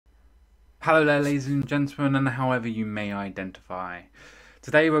Hello there, ladies and gentlemen, and however you may identify.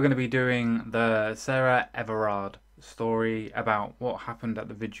 Today we're going to be doing the Sarah Everard story about what happened at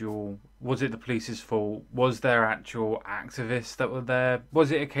the vigil. Was it the police's fault? Was there actual activists that were there?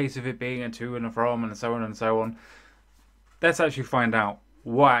 Was it a case of it being a to and a from and so on and so on? Let's actually find out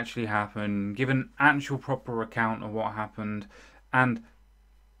what actually happened, give an actual proper account of what happened, and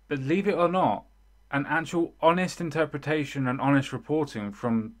believe it or not, an actual honest interpretation and honest reporting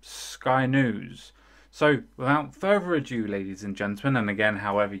from Sky News. So, without further ado, ladies and gentlemen, and again,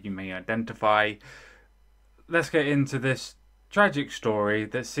 however you may identify, let's get into this tragic story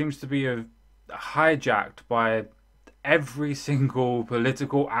that seems to be hijacked by every single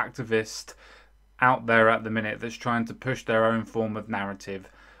political activist out there at the minute that's trying to push their own form of narrative,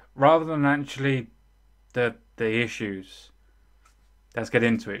 rather than actually the issues. Let's get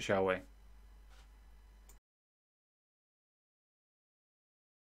into it, shall we?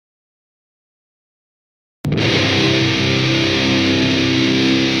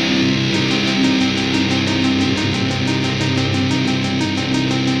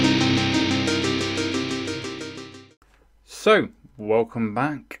 So, welcome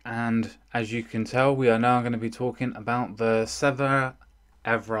back, and as you can tell, we are now going to be talking about the Sarah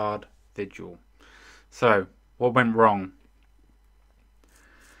Everard vigil. So, what went wrong?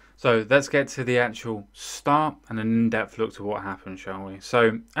 So, let's get to the actual start and an in-depth look to what happened, shall we?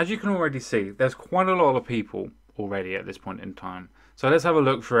 So, as you can already see, there's quite a lot of people already at this point in time. So, let's have a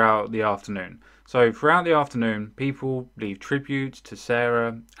look throughout the afternoon. So, throughout the afternoon, people leave tributes to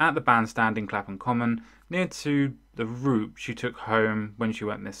Sarah at the bandstand in Clapham Common, near to the route she took home when she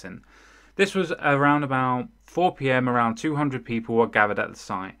went missing. This was around about 4 p.m. Around 200 people were gathered at the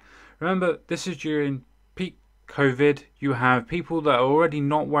site. Remember, this is during peak COVID. You have people that are already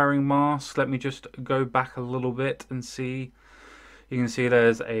not wearing masks. Let me just go back a little bit and see. You can see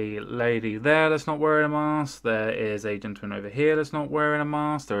there's a lady there that's not wearing a mask. There is a gentleman over here that's not wearing a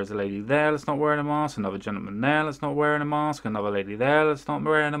mask. There is a lady there that's not wearing a mask. Another gentleman there that's not wearing a mask. Another lady there that's not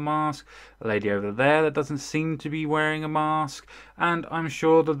wearing a mask. A lady over there that doesn't seem to be wearing a mask. And I'm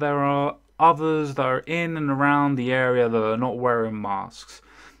sure that there are others that are in and around the area that are not wearing masks.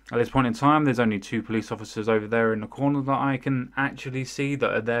 At this point in time, there's only 2 police officers over there in the corner that I can actually see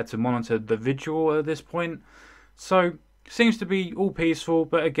that are there to monitor the vigil at this point. So, seems to be all peaceful,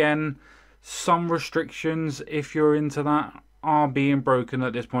 but again, some restrictions, if you're into that, are being broken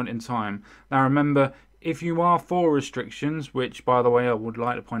at this point in time. Now remember, if you are for restrictions, which by the way I would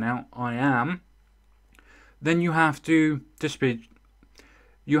like to point out I am, then you have to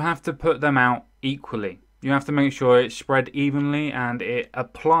put them out equally. You have to make sure it's spread evenly and it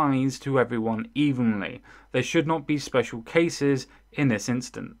applies to everyone evenly. There should not be special cases in this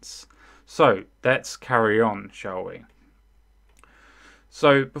instance. So let's carry on, shall we?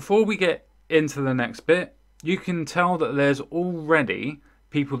 So before we get into the next bit, you can tell that there's already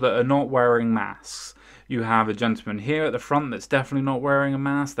people that are not wearing masks. You have a gentleman here at the front that's definitely not wearing a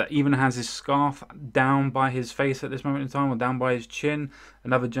mask, that even has his scarf down by his face at this moment in time, or down by his chin.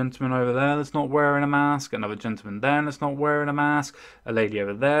 Another gentleman over there that's not wearing a mask. Another gentleman there that's not wearing a mask. A lady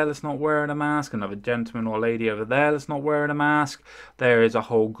over there that's not wearing a mask. Another gentleman or lady over there that's not wearing a mask. There is a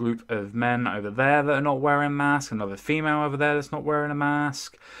whole group of men over there that are not wearing masks. Another female over there that's not wearing a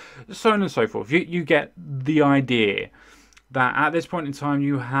mask. So on and so forth. You get the idea. That at this point in time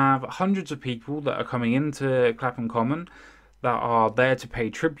you have hundreds of people that are coming into Clapham Common that are there to pay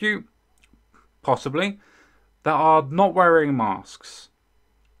tribute, possibly, that are not wearing masks.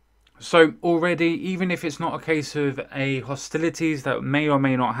 So already, even if it's not a case of a hostilities that may or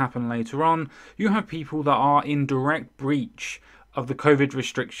may not happen later on, you have people that are in direct breach of the COVID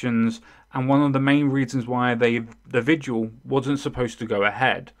restrictions, and one of the main reasons why the vigil wasn't supposed to go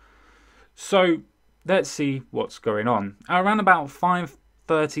ahead. So let's see what's going on. Around about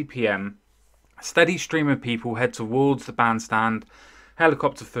 5:30 p.m, a steady stream of people head towards the bandstand.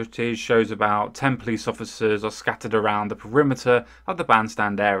 Helicopter footage shows about 10 police officers are scattered around the perimeter of the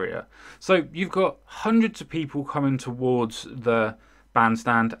bandstand area. So you've got hundreds of people coming towards the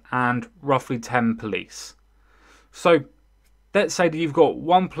bandstand and roughly 10 police. So let's say that you've got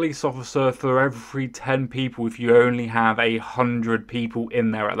 1 police officer for every 10 people if you only have 100 people in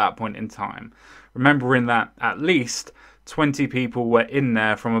there at that point in time. Remembering that at least 20 people were in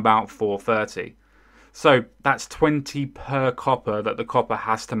there from about 4:30. So that's 20 per copper that the copper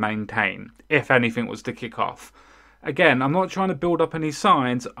has to maintain if anything was to kick off. Again, I'm not trying to build up any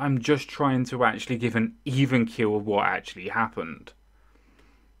sides, I'm just trying to actually give an even keel of what actually happened.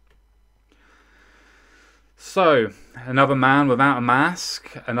 So, another man without a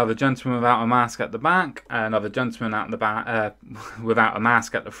mask, another gentleman without a mask at the back, another gentleman at the back without a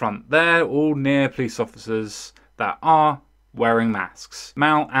mask at the front. They're all near police officers that are wearing masks,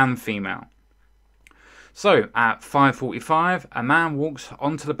 male and female. So, at 5:45, a man walks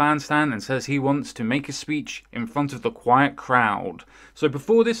onto the bandstand and says he wants to make a speech in front of the quiet crowd. So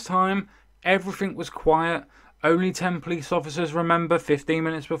before this time, everything was quiet. Only 10 police officers, remember, 15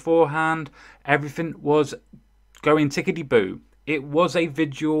 minutes beforehand. Everything was going tickety-boo. It was a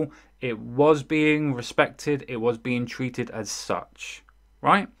vigil. It was being respected. It was being treated as such.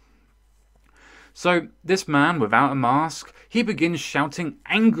 Right? So this man without a mask, he begins shouting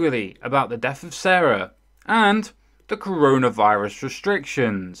angrily about the death of Sarah and the coronavirus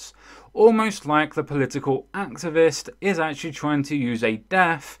restrictions. Almost like the political activist is actually trying to use a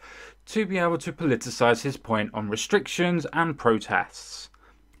death to be able to politicize his point on restrictions and protests.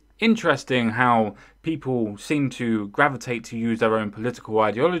 Interesting how people seem to gravitate to use their own political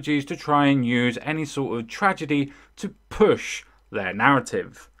ideologies to try and use any sort of tragedy to push their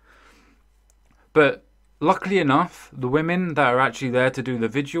narrative. But luckily enough, the women that are actually there to do the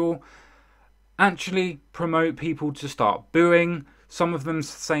vigil actually promote people to start booing. Some of them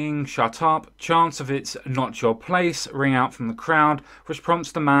saying shut up, chants of it's not your place ring out from the crowd, which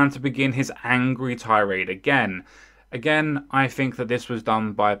prompts the man to begin his angry tirade again. Again, I think that this was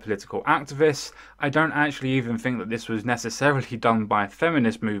done by political activists. I don't actually even think that this was necessarily done by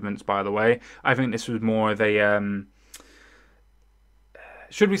feminist movements, by the way. I think this was more of a,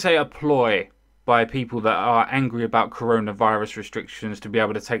 should we say, a ploy by people that are angry about coronavirus restrictions to be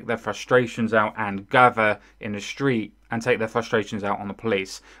able to take their frustrations out and gather in the street and take their frustrations out on the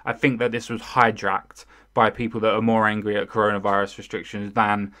police. I think that this was hijacked by people that are more angry at coronavirus restrictions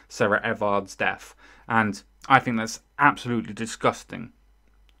than Sarah Everard's death. And I think that's absolutely disgusting,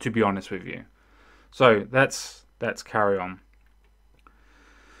 to be honest with you. So let's carry on.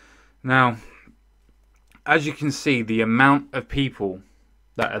 Now, as you can see, the amount of people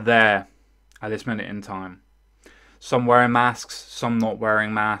that are there at this minute in time. Some wearing masks, some not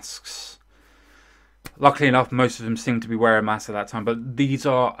wearing masks. Luckily enough, most of them seem to be wearing masks at that time, but these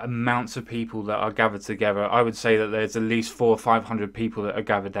are amounts of people that are gathered together. I would say that there's at least 400 or 500 people that are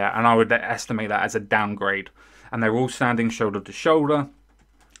gathered there, and I would estimate that as a downgrade. And they're all standing shoulder to shoulder.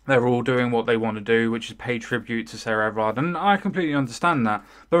 They're all doing what they want to do, which is pay tribute to Sarah Everard, and I completely understand that.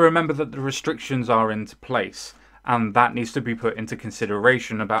 But remember that the restrictions are into place, and that needs to be put into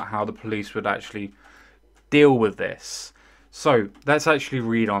consideration about how the police would actually deal with this. So, let's actually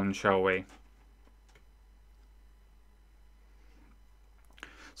read on, shall we?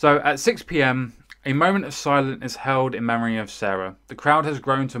 So, at 6 p.m, a moment of silence is held in memory of Sarah. The crowd has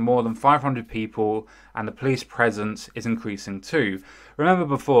grown to more than 500 people, and the police presence is increasing too. Remember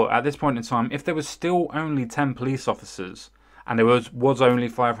before, at this point in time, if there was still only 10 police officers, and there was only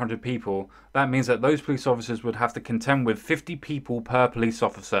 500 people, that means that those police officers would have to contend with 50 people per police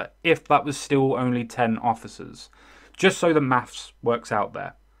officer if that was still only 10 officers. Just so the maths works out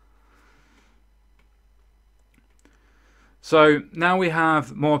there. So now we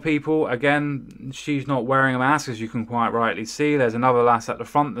have more people. Again, she's not wearing a mask, as you can quite rightly see. There's another lass at the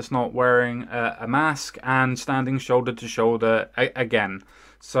front that's not wearing a mask and standing shoulder to shoulder again.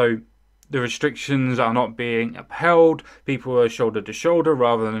 So the restrictions are not being upheld. People are shoulder to shoulder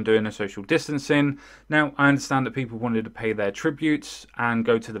rather than doing a social distancing. Now, I understand that people wanted to pay their tributes and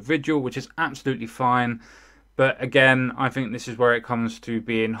go to the vigil, which is absolutely fine. But again, I think this is where it comes to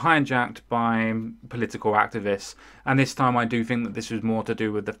being hijacked by political activists. And this time I do think that this was more to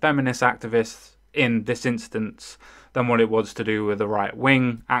do with the feminist activists in this instance than what it was to do with the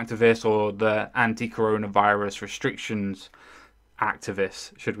right-wing activists or the anti-coronavirus restrictions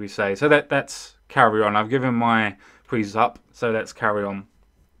activists, should we say. So let's carry on. I've given my pre's up, so let's carry on.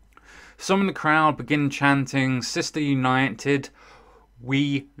 Some in the crowd begin chanting, "Sister United,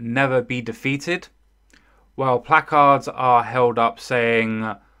 we never be defeated," while placards are held up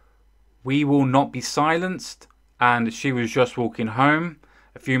saying, "We will not be silenced," and "She was just walking home."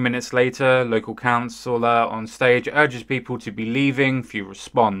 A few minutes later, local councillor on stage urges people to be leaving. Few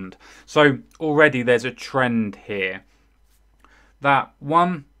respond. So already there's a trend here. That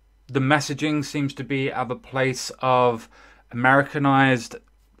one, the messaging seems to be at the place of Americanized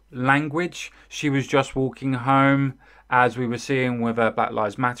language. She was just walking home, as we were seeing with Black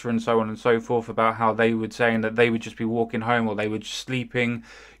Lives Matter and so on and so forth, about how they were saying that they would just be walking home or they were just sleeping,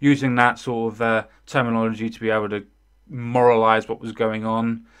 using that sort of terminology to be able to moralize what was going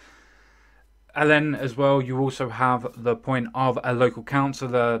on. And then as well, you also have the point of a local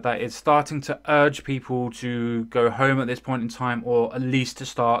councillor that is starting to urge people to go home at this point in time, or at least to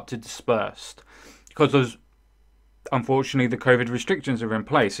start to disperse. Because unfortunately the COVID restrictions are in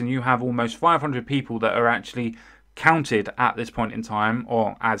place, and you have almost 500 people that are actually counted at this point in time,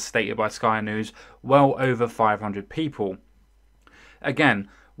 or as stated by Sky News, well over 500 people. Again,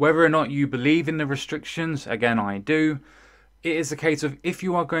 whether or not you believe in the restrictions, again I do, it is a case of if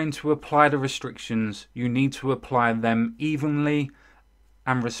you are going to apply the restrictions, you need to apply them evenly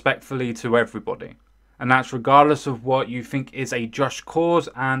and respectfully to everybody. And that's regardless of what you think is a just cause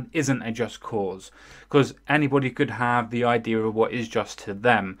and isn't a just cause. Because anybody could have the idea of what is just to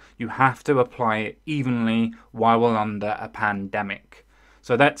them. You have to apply it evenly while we're under a pandemic.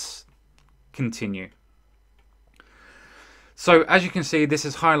 So let's continue. So as you can see, this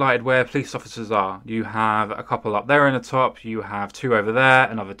is highlighted where police officers are. You have a couple up there in the top. You have 2 over there,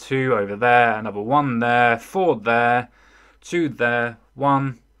 another 2 over there, another 1 there, 4 there, 2 there,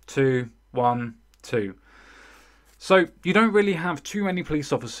 1, 2, 1, 2. So you don't really have too many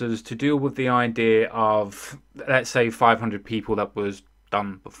police officers to deal with the idea of, let's say, 500 people that was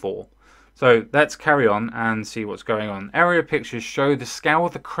done before. So let's carry on and see what's going on. Area pictures show the scale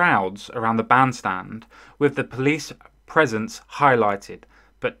of the crowds around the bandstand with the police presence highlighted,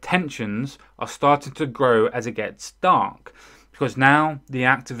 but tensions are starting to grow as it gets dark because now the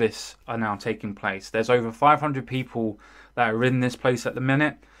activists are now taking place. There's over 500 people that are in this place at the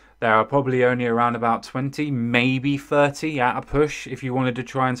minute. There are probably only around about 20, maybe 30 at a push if you wanted to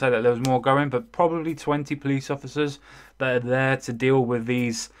try and say that there was more going, but probably 20 police officers that are there to deal with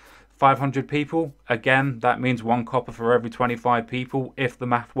these 500 people. Again, that means 1 copper for every 25 people if the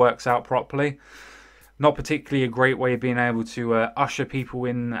math works out properly. Not particularly a great way of being able to usher people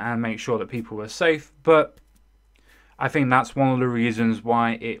in and make sure that people were safe, but I think that's one of the reasons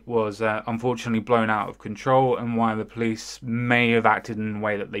why it was unfortunately blown out of control and why the police may have acted in the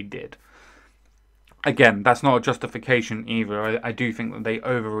way that they did. Again, that's not a justification either. I do think that they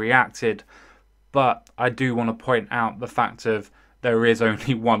overreacted, but I do want to point out the fact of there is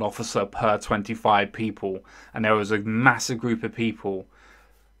only 1 officer per 25 people, and there was a massive group of people,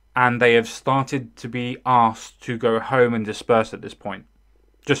 and they have started to be asked to go home and disperse at this point.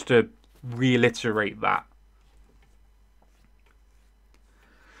 Just to reiterate that.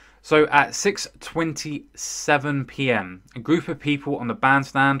 So at 6:27 p.m, a group of people on the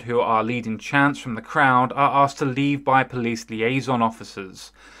bandstand who are leading chants from the crowd are asked to leave by police liaison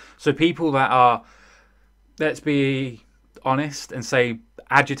officers. So people that are, let's be honest and say,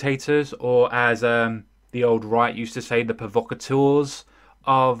 agitators, or as the old right used to say, the provocateurs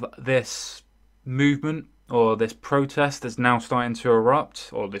of this movement or this protest that's now starting to erupt,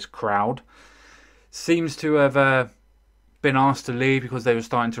 or this crowd, seems to have been asked to leave because they were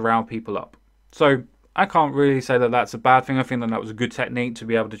starting to rile people up. So I can't really say that that's a bad thing. I think that that was a good technique to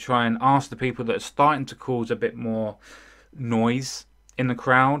be able to try and ask the people that are starting to cause a bit more noise in the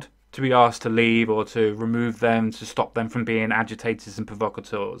crowd to be asked to leave, or to remove them, to stop them from being agitators and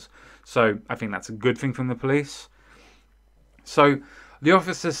provocateurs. So I think that's a good thing from the police. So the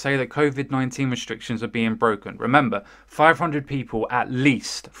officers say that COVID-19 restrictions are being broken. Remember, 500 people at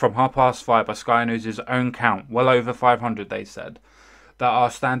least from 5:30 by Sky News' own count, well over 500 they said, that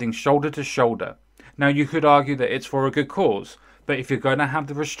are standing shoulder to shoulder. Now you could argue that it's for a good cause, but if you're going to have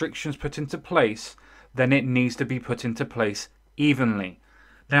the restrictions put into place, then it needs to be put into place evenly.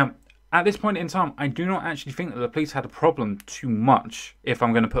 Now, at this point in time, I do not actually think that the police had a problem too much, if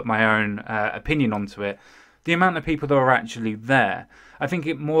I'm going to put my own opinion onto it. The amount of people that are actually there. I think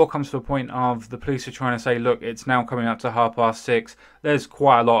it more comes to a point of the police are trying to say, look, it's now coming up to 6:30. There's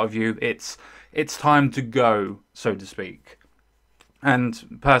quite a lot of you. It's time to go, so to speak.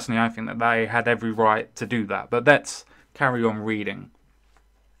 And personally, I think that they had every right to do that. But let's carry on reading.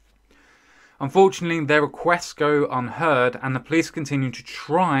 Unfortunately, their requests go unheard, and the police continue to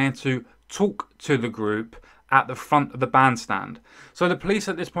try to talk to the group at the front of the bandstand. So the police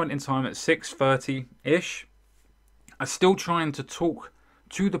at this point in time at 6:30-ish are still trying to talk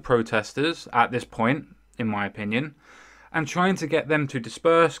to the protesters at this point, in my opinion, and trying to get them to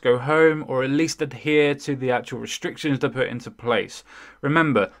disperse, go home, or at least adhere to the actual restrictions they put into place.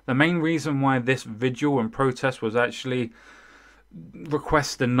 Remember, the main reason why this vigil and protest was actually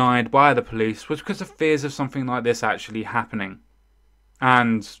request denied by the police was because of fears of something like this actually happening.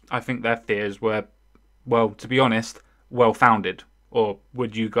 And I think their fears were, well, to be honest, well-founded. Or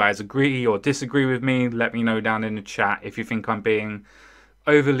would you guys agree or disagree with me? Let me know down in the chat if you think I'm being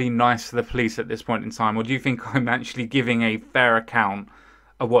overly nice to the police at this point in time, or do you think I'm actually giving a fair account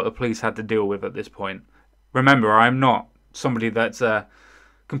of what the police had to deal with at this point? Remember, I'm not somebody that's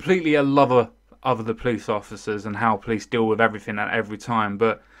completely a lover of the police officers and how police deal with everything at every time,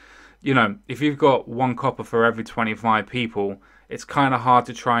 but you know, if you've got 1 copper for every 25 people, it's kind of hard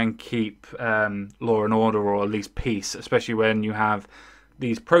to try and keep law and order, or at least peace, especially when you have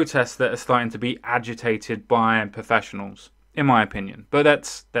these protests that are starting to be agitated by professionals, in my opinion. But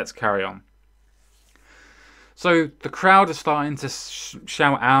let's carry on. So the crowd is starting to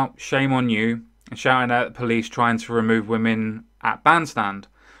shout out, "Shame on you," and shouting at the police trying to remove women at bandstand.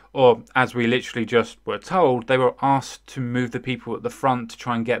 Or, as we literally just were told, they were asked to move the people at the front to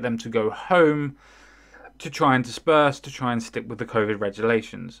try and get them to go home, to try and disperse, to try and stick with the COVID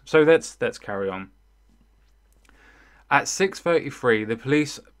regulations. So let's carry on. At 6:33, the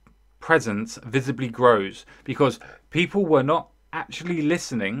police presence visibly grows because people were not actually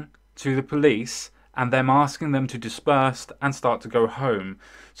listening to the police and them asking them to disperse and start to go home.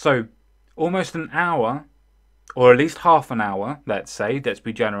 So almost an hour, or at least half an hour, let's say, let's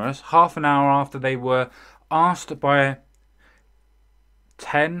be generous, half an hour after they were asked by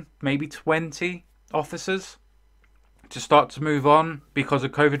 10, maybe 20 officers to start to move on because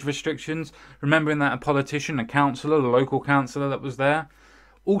of COVID restrictions, remembering that a politician, a councillor, a local councillor that was there,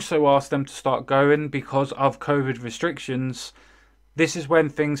 also asked them to start going because of COVID restrictions, this is when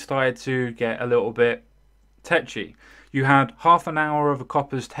things started to get a little bit tetchy. You had half an hour of the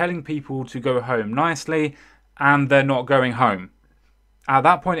coppers telling people to go home nicely, and they're not going home. At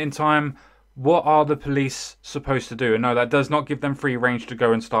that point in time, what are the police supposed to do? And no, that does not give them free range to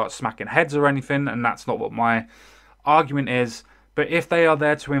go and start smacking heads or anything, and that's not what my argument is. But if they are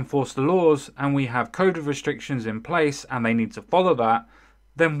there to enforce the laws, and we have COVID restrictions in place, and they need to follow that,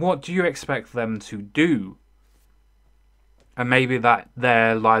 then what do you expect them to do? And maybe that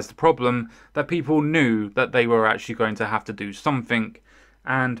there lies the problem, that people knew that they were actually going to have to do something,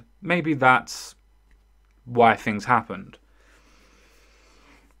 and maybe that's why things happened.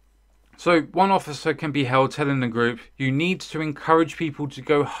 So one officer can be held telling the group, "You need to encourage people to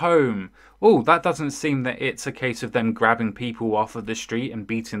go home." Oh, that doesn't seem that it's a case of them grabbing people off of the street and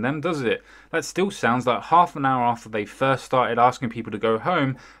beating them, does it? That still sounds like half an hour after they first started asking people to go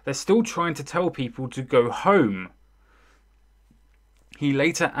home, they're still trying to tell people to go home. He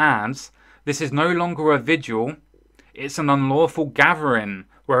later adds, "This is no longer a vigil, it's an unlawful gathering.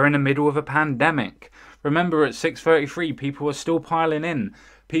 We're in the middle of a pandemic." Remember, at 6:33, people are still piling in.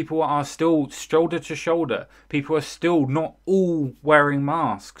 People are still shoulder to shoulder. People are still not all wearing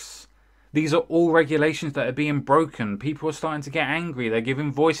masks. These are all regulations that are being broken. People are starting to get angry. They're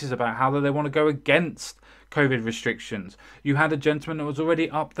giving voices about how they want to go against COVID restrictions. You had a gentleman that was already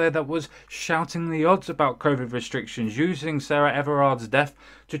up there that was shouting the odds about COVID restrictions, using Sarah Everard's death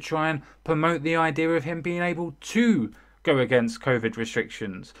to try and promote the idea of him being able to go against COVID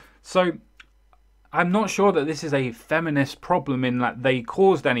restrictions. So I'm not sure that this is a feminist problem in that they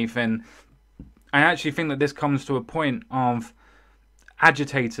caused anything. I actually think that this comes to a point of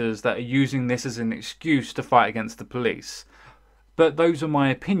agitators that are using this as an excuse to fight against the police. But those are my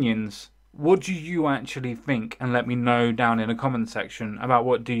opinions. What do you actually think? And let me know down in the comment section about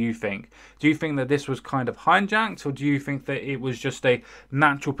what do you think. Do you think that this was kind of hijacked, or do you think that it was just a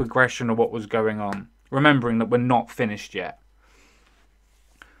natural progression of what was going on? Remembering that we're not finished yet.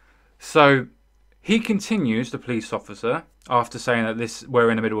 So he continues, the police officer, after saying that we're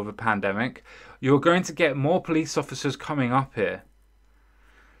in the middle of a pandemic. You're going to get more police officers coming up here.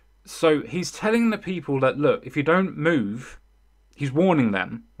 So he's telling the people that, look, if you don't move, he's warning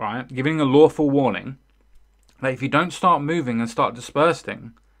them, right? Giving a lawful warning that if you don't start moving and start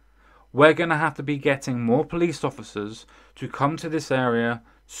dispersing, we're going to have to be getting more police officers to come to this area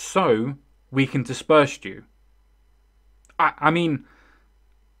so we can disperse you. I mean,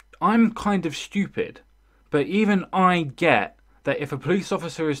 I'm kind of stupid, but even I get that if a police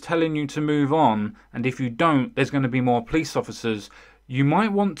officer is telling you to move on, and if you don't, there's going to be more police officers, you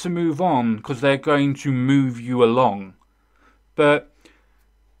might want to move on because they're going to move you along. But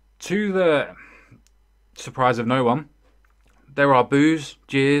to the surprise of no one, there are boos,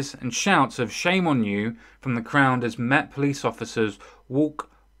 jeers and shouts of "shame on you" from the crowd as Met police officers walk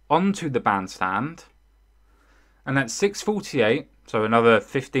onto the bandstand. And at 6:48, so another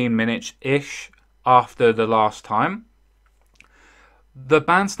 15 minutes-ish after the last time, the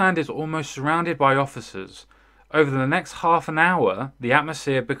bandstand is almost surrounded by officers. Over the next half an hour, the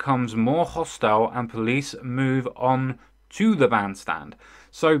atmosphere becomes more hostile and police move on to the bandstand.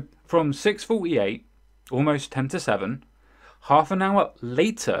 So from 6:48, almost 10 to 7, half an hour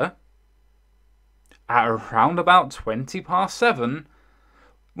later, at around about 20 past 7,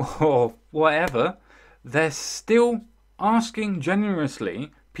 or whatever, they're still asking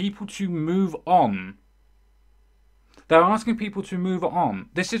generously people to move on. They're asking people to move on.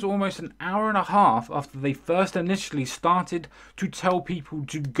 This is almost an hour and a half after they first initially started to tell people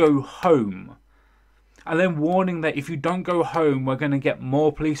to go home. and then warning that if you don't go home, we're going to get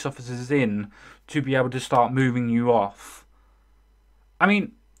more police officers in to be able to start moving you off. I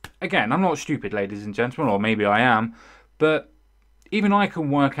mean, again, I'm not stupid, ladies and gentlemen, or maybe I am, but even I can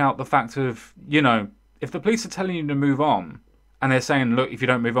work out the fact of, if the police are telling you to move on, and they're saying, look, if you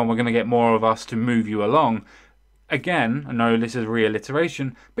don't move on, we're going to get more of us to move you along. Again, I know this is a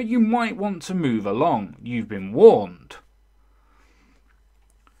reiteration, but you might want to move along. You've been warned.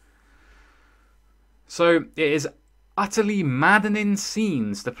 So it is utterly maddening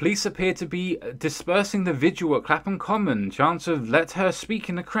scenes. The police appear to be dispersing the vigil at Clapham Common. Chants of "let her speak"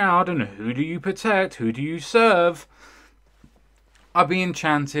 in the crowd and "who do you protect, who do you serve" are being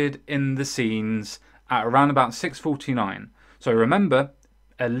chanted in the scenes at around about 6:49. So remember,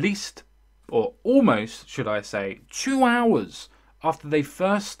 at least, or almost, should I say, 2 hours after they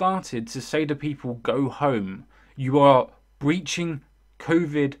first started to say to people, go home, you are breaching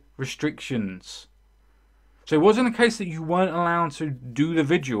COVID restrictions. So it wasn't a case that you weren't allowed to do the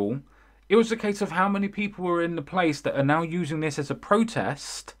vigil. It was a case of how many people were in the place that are now using this as a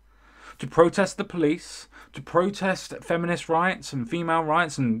protest, to protest the police, to protest feminist rights and female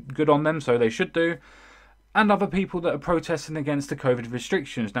rights, and good on them, so they should do, and other people that are protesting against the COVID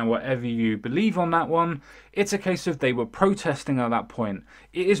restrictions. Now, whatever you believe on that one, it's a case of they were protesting at that point.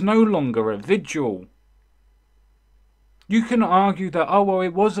 It is no longer a vigil. You can argue that, oh, well,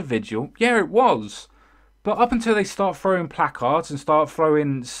 it was a vigil. Yeah, it was. But up until they start throwing placards and start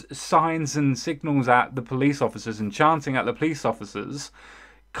throwing signs and signals at the police officers and chanting at the police officers,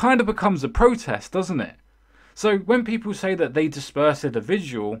 kind of becomes a protest, doesn't it? So when people say that they dispersed a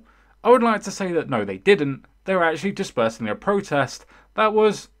vigil, I would like to say that no, they didn't. They were actually dispersing a protest that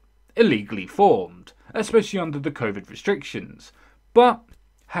was illegally formed, especially under the COVID restrictions. But,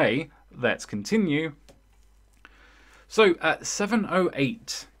 hey, let's continue. So at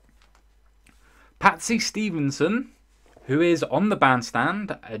 7:08... Patsy Stevenson, who is on the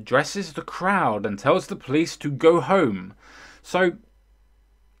bandstand, addresses the crowd and tells the police to go home. So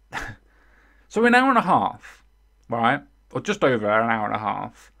an hour and a half, right, or just over an hour and a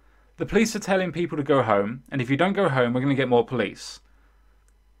half, the police are telling people to go home, and if you don't go home, we're going to get more police.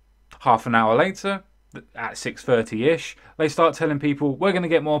 Half an hour later, at 6:30-ish, they start telling people, we're going to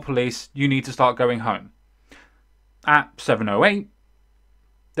get more police, you need to start going home. At 7:08,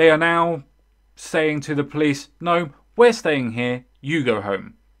 they are now saying to the police, no, we're staying here, you go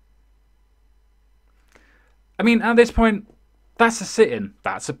home. I mean, at this point, that's a sit-in,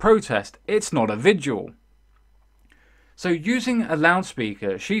 that's a protest, it's not a vigil. So using a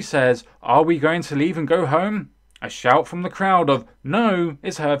loudspeaker, she says, are we going to leave and go home? A shout from the crowd of no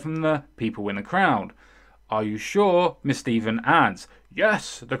is heard from the people in the crowd. Are you sure? Miss Stephen adds.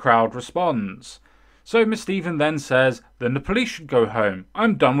 Yes, the crowd responds. So Miss Stephen then says, then the police should go home.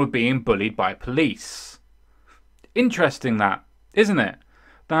 I'm done with being bullied by police. Interesting that, isn't it?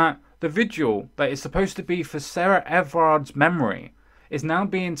 That the vigil that is supposed to be for Sarah Everard's memory is now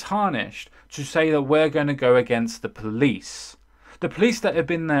being tarnished to say that we're going to go against the police. The police that have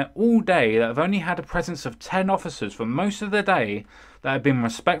been there all day, that have only had a presence of 10 officers for most of the day, that have been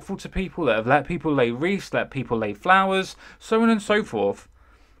respectful to people, that have let people lay wreaths, let people lay flowers, so on and so forth.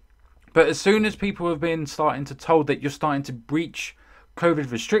 But as soon as people have been told that you're starting to breach COVID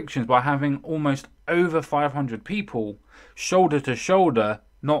restrictions by having almost over 500 people shoulder to shoulder,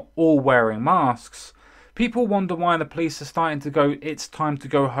 not all wearing masks, people wonder why the police are starting to go, it's time to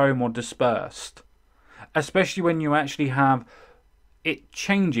go home or dispersed. Especially when you actually have it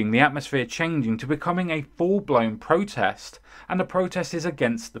changing, the atmosphere changing to becoming a full-blown protest. And the protest is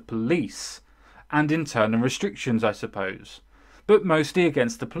against the police and internal restrictions, I suppose. But mostly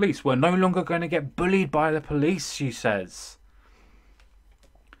against the police. We're no longer going to get bullied by the police, she says.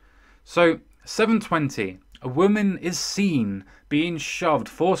 So, 7:20. A woman is seen being shoved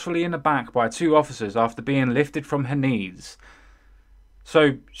forcefully in the back by 2 officers after being lifted from her knees.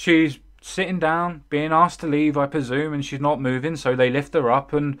 So, she's sitting down, being asked to leave, I presume, and she's not moving, so they lift her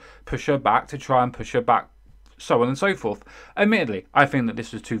up and push her back to try and push her back, so on and so forth. Admittedly, I think that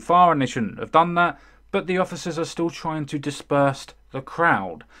this was too far and they shouldn't have done that, but the officers are still trying to disperse the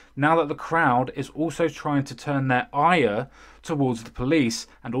crowd, now that the crowd is also trying to turn their ire towards the police,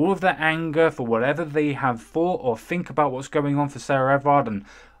 and all of their anger for whatever they have thought or think about what's going on for Sarah Everard and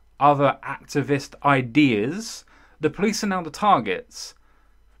other activist ideas. The police are now the targets.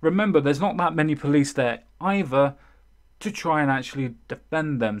 Remember, there's not that many police there either to try and actually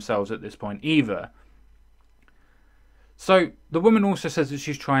defend themselves at this point either. So the woman also says that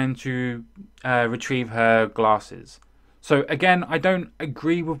she's trying to retrieve her glasses. So again, I don't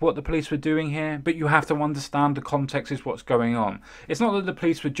agree with what the police were doing here, but you have to understand the context is what's going on. It's not that the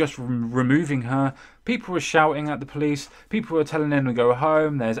police were just removing her. People were shouting at the police. People were telling them to go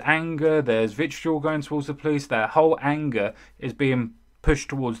home. There's anger. There's vitriol going towards the police. Their whole anger is being pushed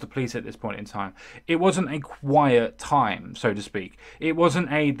towards the police at this point in time. It wasn't a quiet time, so to speak. It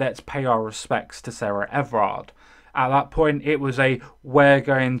wasn't a let's pay our respects to Sarah Everard. At that point, it was a we're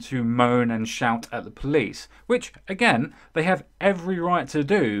going to moan and shout at the police, which, again, they have every right to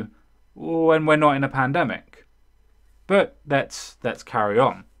do when we're not in a pandemic. But let's carry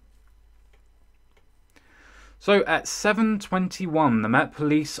on. So at 7:21, the Met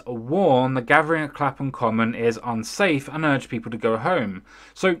Police warn the gathering at Clapham Common is unsafe and urge people to go home.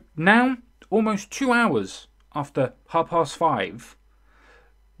 So now, almost 2 hours after 5:30,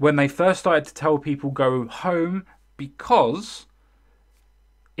 when they first started to tell people go home because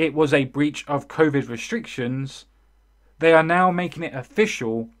it was a breach of COVID restrictions, they are now making it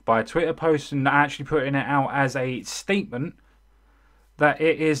official by a Twitter post and actually putting it out as a statement that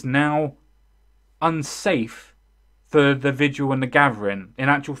it is now unsafe for the vigil and the gathering. In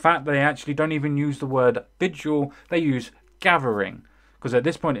actual fact, they actually don't even use the word vigil, they use gathering. Because at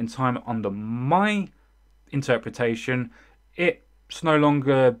this point in time, under my interpretation, it's no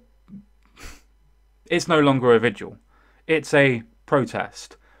longer a vigil. It's a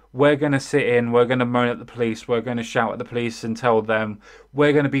protest. We're going to sit in, we're going to moan at the police, we're going to shout at the police and tell them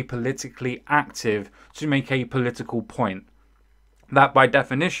we're going to be politically active to make a political point. That, by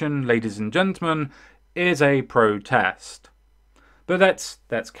definition, ladies and gentlemen, is a protest. But let's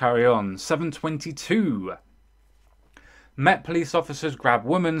carry on. 7:22. Met police officers grab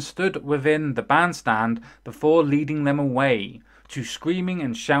woman stood within the bandstand before leading them away to screaming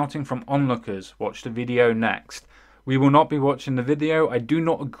and shouting from onlookers. Watch the video next. We will not be watching the video. I do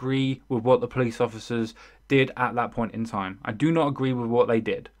not agree with what the police officers did at that point in time. I do not agree with what they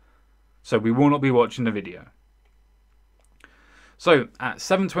did. So we will not be watching the video. So at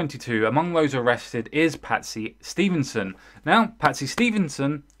 7:22, among those arrested is Patsy Stevenson. Now, Patsy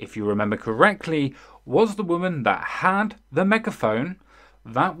Stevenson, if you remember correctly, was the woman that had the megaphone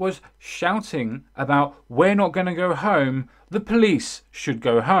that was shouting about we're not going to go home, the police should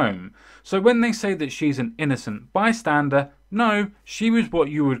go home. So when they say that she's an innocent bystander, no, she was what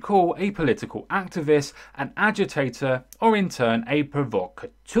you would call a political activist, an agitator, or in turn a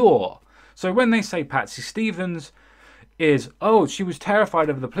provocateur. So when they say Patsy Stevens is, oh, she was terrified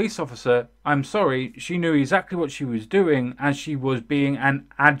of the police officer, I'm sorry, she knew exactly what she was doing as she was being an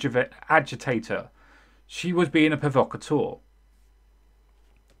agitator. She was being a provocateur.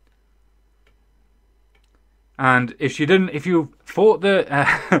 And if you thought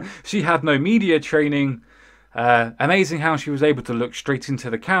that she had no media training, amazing how she was able to look straight into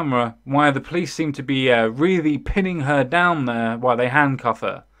the camera, while the police seem to be really pinning her down there while they handcuff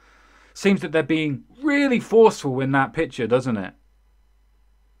her. Seems that they're being really forceful in that picture, doesn't it?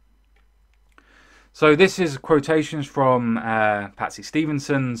 So this is quotations from Patsy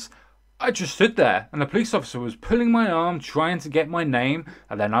Stevenson's. I just stood there and the police officer was pulling my arm, trying to get my name,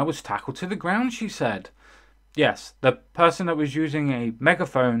 and then I was tackled to the ground, she said. Yes, the person that was using a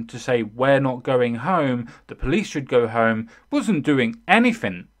megaphone to say we're not going home, the police should go home, wasn't doing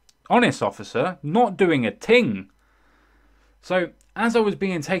anything. Honest officer, not doing a ting. So, as I was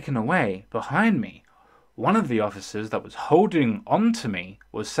being taken away, behind me, one of the officers that was holding on to me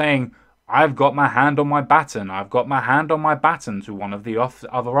was saying, I've got my hand on my baton, I've got my hand on my baton, to one of the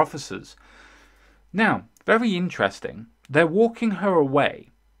other officers. Now, very interesting, they're walking her away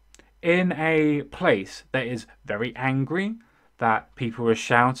in a place that is very angry, that people are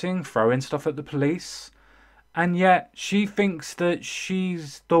shouting, throwing stuff at the police, and yet she thinks that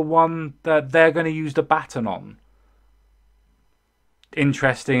she's the one that they're going to use the baton on.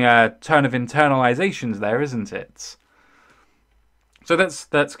 Interesting turn of internalizations there, isn't it? So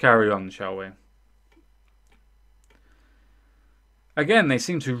let's carry on, shall we? Again, they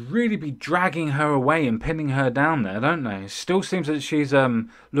seem to really be dragging her away and pinning her down there, don't they? It still seems that she's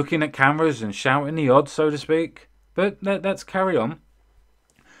looking at cameras and shouting the odds, so to speak. But let's carry on.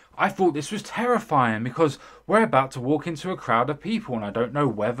 I thought this was terrifying because we're about to walk into a crowd of people and I don't know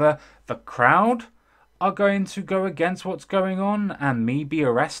whether the crowd are going to go against what's going on and me be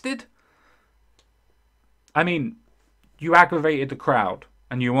arrested. I mean, you aggravated the crowd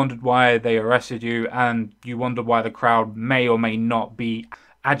and you wondered why they arrested you, and you wondered why the crowd may or may not be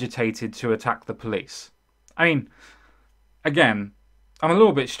agitated to attack the police. I mean, again, I'm a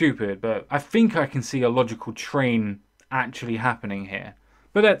little bit stupid, but I think I can see a logical train actually happening here.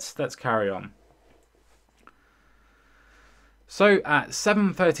 But let's carry on. So at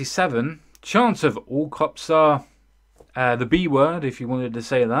 7:37, chants of all cops are the B word, if you wanted to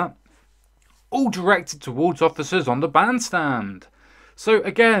say that, all directed towards officers on the bandstand. So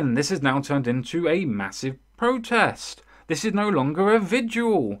again, this has now turned into a massive protest. This is no longer a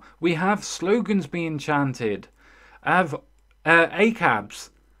vigil. We have slogans being chanted. Have ACABs.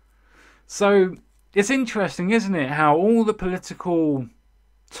 So it's interesting, isn't it, how all the political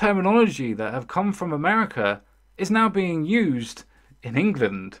terminology that have come from America is now being used in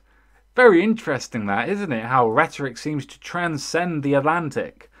England. Very interesting that, isn't it? How rhetoric seems to transcend the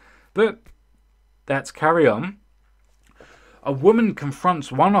Atlantic. But let's carry on. A woman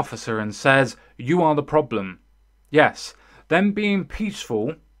confronts one officer and says, "You are the problem." Yes, them being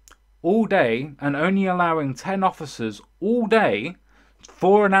peaceful all day and only allowing 10 officers all day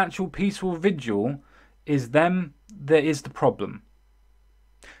for an actual peaceful vigil is them that is the problem.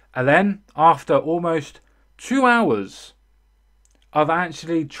 And then, after almost 2 hours of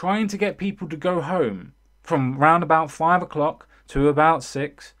actually trying to get people to go home from round about 5 o'clock to about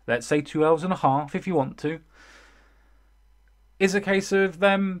 6, let's say 2 hours and a half if you want to, is a case of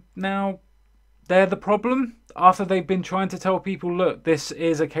them now, they're the problem. After they've been trying to tell people, look, this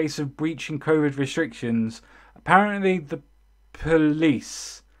is a case of breaching COVID restrictions, apparently the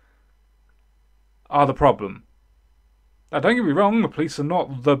police are the problem. Now, don't get me wrong, the police are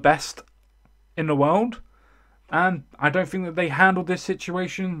not the best in the world, and I don't think that they handled this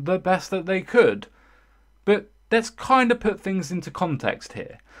situation the best that they could. But let's kind of put things into context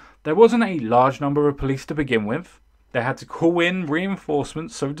here. There wasn't a large number of police to begin with. They had to call in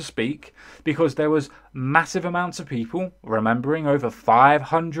reinforcements, so to speak, because there was massive amounts of people, remembering over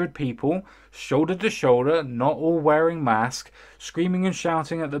 500 people, shoulder to shoulder, not all wearing masks, screaming and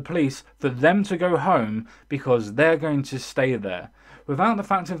shouting at the police for them to go home because they're going to stay there. Without the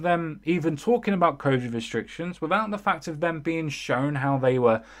fact of them even talking about COVID restrictions, without the fact of them being shown how they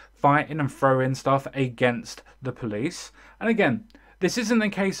were fighting and throwing stuff against the police. And again, this isn't a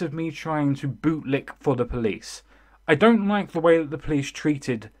case of me trying to bootlick for the police. I don't like the way that the police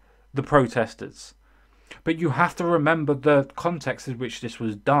treated the protesters. But you have to remember the context in which this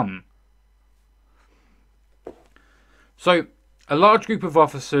was done. So, a large group of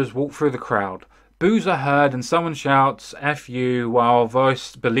officers walk through the crowd. Boos are heard and someone shouts, "F you," while a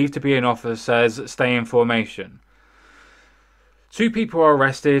voice believed to be an officer says, "Stay in formation." 2 people are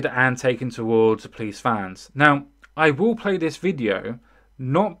arrested and taken towards the police vans. Now, I will play this video,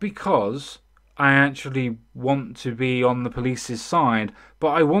 not because I actually want to be on the police's side, but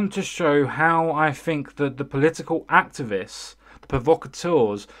I want to show how I think that the political activists, the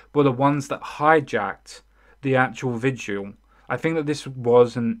provocateurs, were the ones that hijacked the actual vigil. I think that this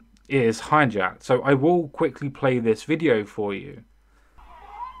was and is hijacked, so I will quickly play this video for you.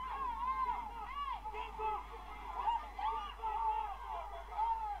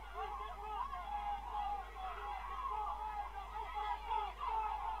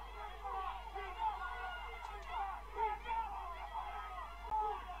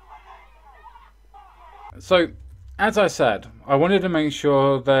 So, as I said, I wanted to make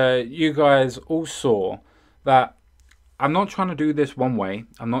sure that you guys all saw that I'm not trying to do this one way.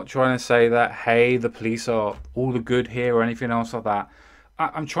 I'm not trying to say that, hey, the police are all the good here or anything else like that.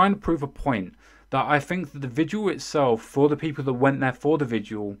 I'm trying to prove a point that I think that the vigil itself, for the people that went there for the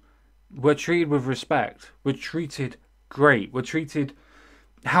vigil, were treated with respect, were treated great, were treated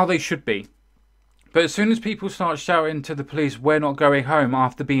how they should be. But as soon as people start shouting to the police, "We're not going home,"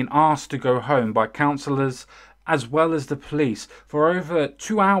 after being asked to go home by counsellors as well as the police for over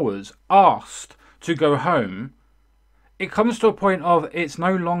 2 hours, asked to go home, it comes to a point of it's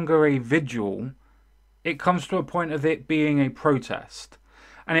no longer a vigil. It comes to a point of it being a protest.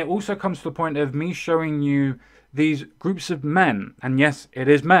 And it also comes to the point of me showing you these groups of men, and yes, it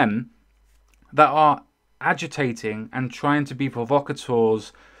is men, that are agitating and trying to be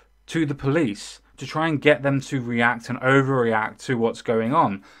provocateurs to the police, to try and get them to react and overreact to what's going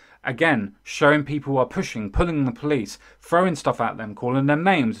on. Again, showing people are pushing, pulling the police, throwing stuff at them, calling them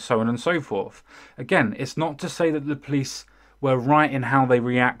names, so on and so forth. Again, it's not to say that the police were right in how they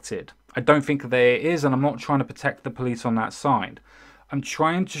reacted. I don't think there is, and I'm not trying to protect the police on that side. I'm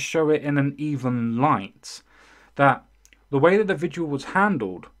trying to show it in an even light. That the way that the vigil was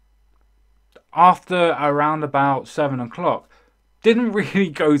handled after around about 7 o'clock didn't really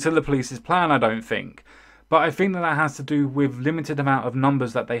go to the police's plan, I don't think. But I think that has to do with limited amount of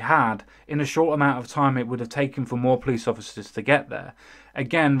numbers that they had in a short amount of time it would have taken for more police officers to get there.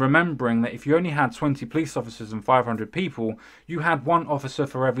 Again, remembering that if you only had 20 police officers and 500 people, you had 1 officer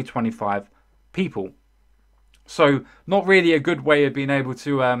for every 25 people. So, not really a good way of being able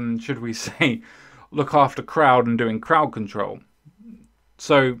to, should we say, look after crowd and doing crowd control.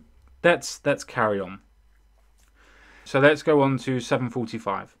 So, let's carry on. So let's go on to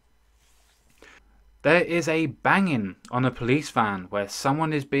 7:45. There is a banging on a police van where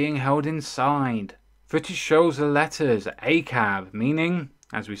someone is being held inside. Footage shows the letters ACAB, meaning,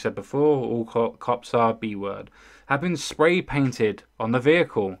 as we said before, all cops are B-word, have been spray painted on the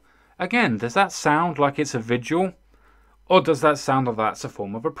vehicle. Again, does that sound like it's a vigil? Or does that sound like that's a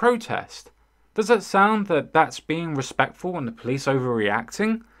form of a protest? Does that sound that that's being respectful and the police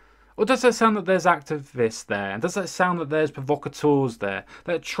overreacting? Or does that sound that there's activists there? And does that sound that there's provocateurs there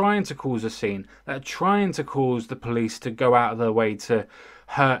that are trying to cause a scene, that are trying to cause the police to go out of their way to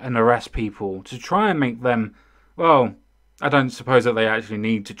hurt and arrest people, to try and make them, well, I don't suppose that they actually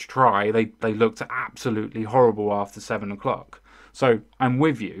need to try. They looked absolutely horrible after 7 o'clock. So I'm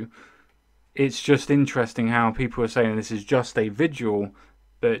with you. It's just interesting how people are saying this is just a vigil,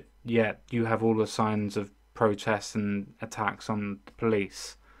 but yet you have all the signs of protests and attacks on the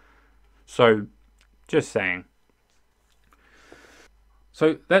police. So, just saying.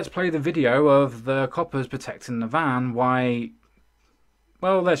 So, let's play the video of the coppers protecting the van. Why?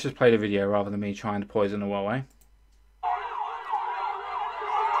 Well, let's just play the video rather than me trying to poison the Huawei.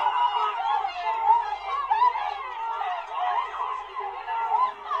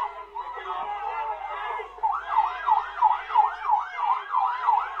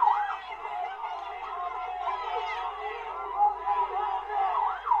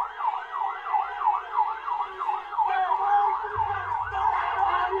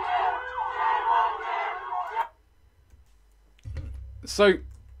 So,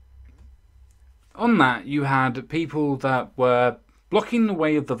 on that, you had people that were blocking the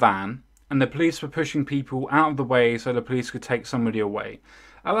way of the van, and the police were pushing people out of the way so the police could take somebody away.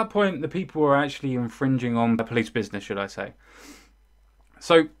 At that point, the people were actually infringing on the police business, should I say.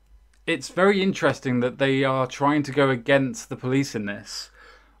 So, it's very interesting that they are trying to go against the police in this,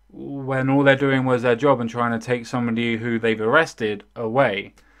 when all they're doing was their job and trying to take somebody who they've arrested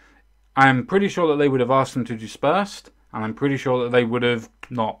away. I'm pretty sure that they would have asked them to disperse, and I'm pretty sure that they would have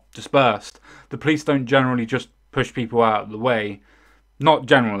not dispersed. The police don't generally just push people out of the way. Not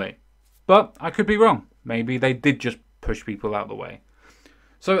generally. But I could be wrong. Maybe they did just push people out of the way.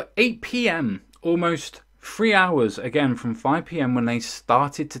 So at 8 p.m, almost 3 hours again from 5 p.m, when they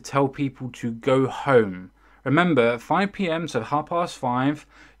started to tell people to go home. Remember, at 5 p.m, so 5:30,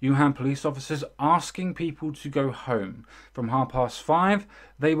 you had police officers asking people to go home. From 5:30,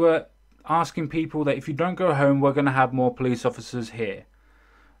 they were asking people that if you don't go home, we're going to have more police officers here.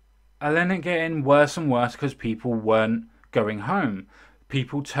 And then it getting worse and worse because people weren't going home.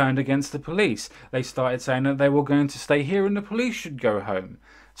 People turned against the police. They started saying that they were going to stay here and the police should go home.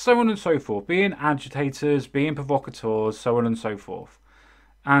 So on and so forth. Being agitators, being provocateurs, so on and so forth.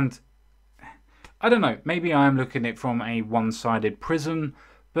 And I don't know, maybe I'm looking at it from a one-sided prism,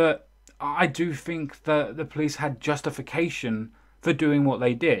 but I do think that the police had justification for doing what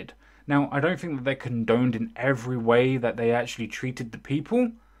they did. Now, I don't think that they're condoned in every way that they actually treated the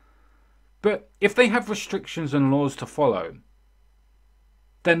people, but if they have restrictions and laws to follow,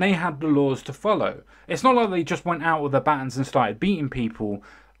 then they had the laws to follow. It's not like they just went out with their batons and started beating people.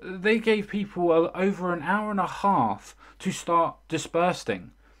 They gave people over an hour and a half to start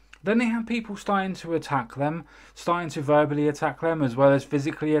dispersing. Then they had people starting to attack them, starting to verbally attack them as well as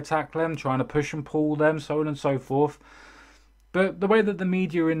physically attack them, trying to push and pull them, so on and so forth. But the way that the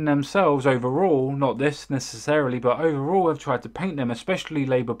media in themselves overall, not this necessarily, but overall have tried to paint them, especially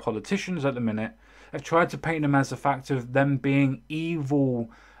Labour politicians at the minute, have tried to paint them as the fact of them being evil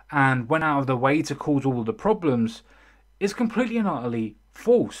and went out of their way to cause all the problems, is completely and utterly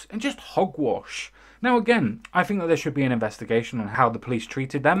false and just hogwash. Now again, I think that there should be an investigation on how the police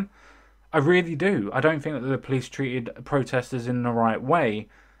treated them. I really do. I don't think that the police treated protesters in the right way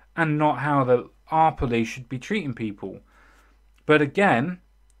and not how our police should be treating people. But again,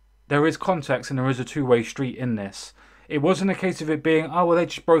 there is context and there is a two-way street in this. It wasn't a case of it being, oh, well, they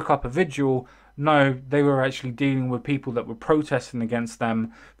just broke up a vigil. No, they were actually dealing with people that were protesting against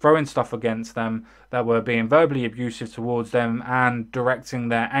them, throwing stuff against them, that were being verbally abusive towards them and directing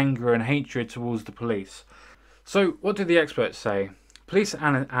their anger and hatred towards the police. So what do the experts say? Police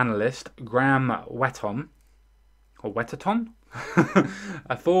analyst Graham Wetton, or Wetterton?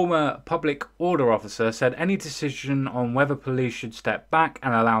 A former public order officer said any decision on whether police should step back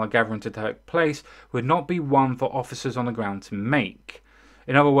and allow a gathering to take place would not be one for officers on the ground to make.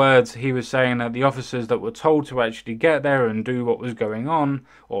 In other words, he was saying that the officers that were told to actually get there and do what was going on,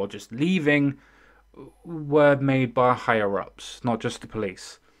 or just leaving, were made by higher-ups, not just the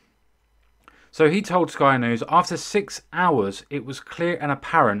police. So he told Sky News, after 6 hours, it was clear and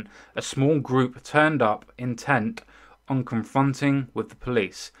apparent a small group turned up intent on confronting with the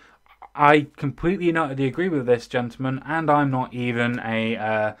police. I completely and utterly agree with this, gentleman, and I'm not even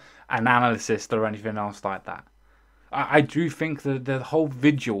an analyst or anything else like that. I do think that the whole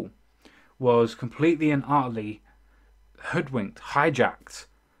vigil was completely and utterly hoodwinked, hijacked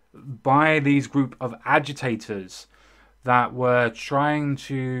by these group of agitators that were trying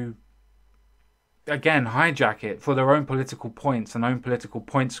to, again, hijack it for their own political points and own political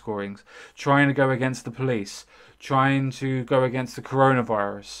point scorings, trying to go against the police, trying to go against the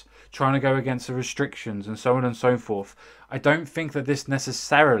coronavirus, trying to go against the restrictions, and so on and so forth. I don't think that this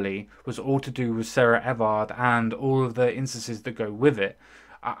necessarily was all to do with Sarah Everard and all of the instances that go with it.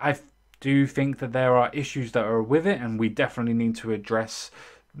 I do think that there are issues that are with it, and we definitely need to address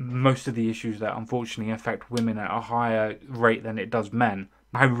most of the issues that unfortunately affect women at a higher rate than it does men.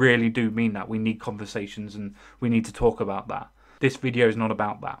 I really do mean that. We need conversations and we need to talk about that. This video is not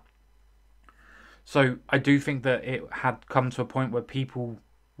about that. So I do think that it had come to a point where people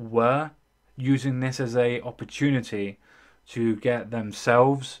were using this as an opportunity to get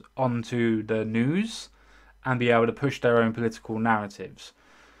themselves onto the news and be able to push their own political narratives.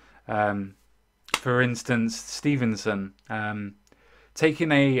 For instance, Stevenson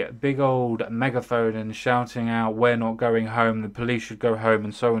taking a big old megaphone and shouting out, "We're not going home, the police should go home,"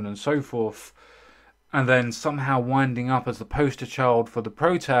 and so on and so forth, and then somehow winding up as the poster child for the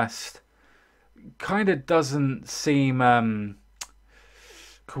protest, kind of doesn't seem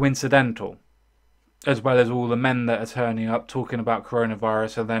coincidental, as well as all the men that are turning up talking about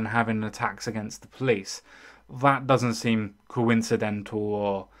coronavirus and then having attacks against the police. That doesn't seem coincidental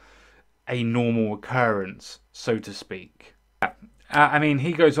or a normal occurrence, so to speak. I mean,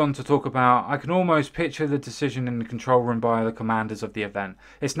 he goes on to talk about, "I can almost picture the decision in the control room by the commanders of the event.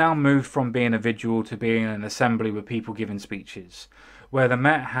 It's now moved from being a vigil to being an assembly with people giving speeches. Where the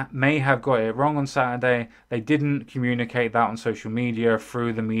Met may have got it wrong on Saturday, they didn't communicate that on social media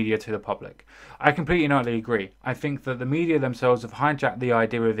through the media to the public." I completely and utterly agree. I think that the media themselves have hijacked the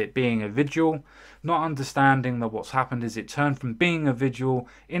idea of it being a vigil, not understanding that what's happened is it turned from being a vigil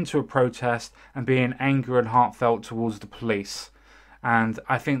into a protest and being anger and heartfelt towards the police. And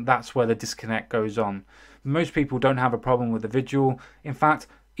I think that's where the disconnect goes on. Most people don't have a problem with the vigil. In fact,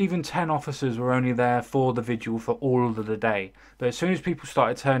 even 10 officers were only there for the vigil for all of the day. But as soon as people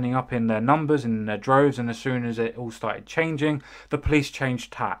started turning up in their numbers and in their droves, and as soon as it all started changing, the police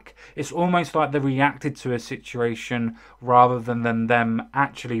changed tack. It's almost like they reacted to a situation rather than them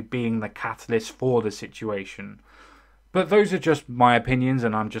actually being the catalyst for the situation. But those are just my opinions,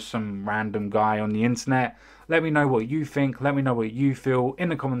 and I'm just some random guy on the internet. Let me know what you think. Let me know what you feel in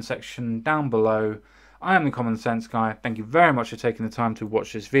the comment section down below. I am the Common Sense Guy. Thank you very much for taking the time to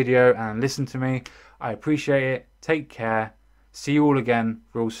watch this video and listen to me. I appreciate it. Take care. See you all again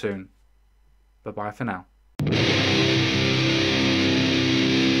real soon. Bye-bye for now.